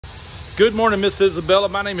Good morning, Miss Isabella.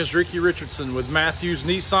 My name is Ricky Richardson with Matthews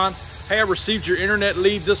Nissan. Hey, I received your internet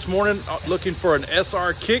lead this morning looking for an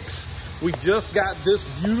SR Kicks. We just got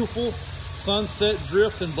this beautiful Sunset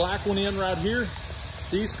Drift and black one in right here.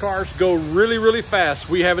 These cars go really fast.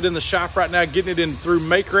 We have it in the shop right now, getting it in through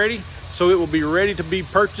make ready, so it will be ready to be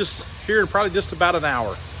purchased here in probably just about an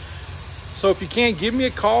hour. So if you can, give me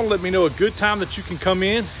a call and let me know a good time that you can come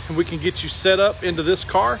in and we can get you set up into this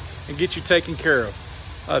car and get you taken care of.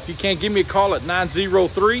 If you can, give me a call at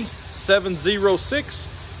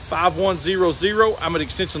 903-706-5100. I'm at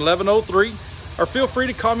extension 1103, or feel free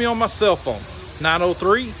to call me on my cell phone,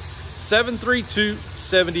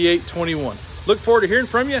 903-732-7821. Look forward to hearing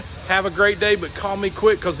from you. Have a great day, but call me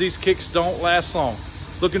quick because these kicks don't last long.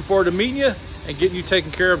 Looking forward to meeting you and getting you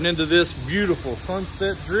taken care of and into this beautiful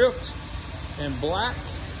Sunset Drift and black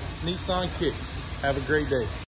Nissan Kicks. Have a great day.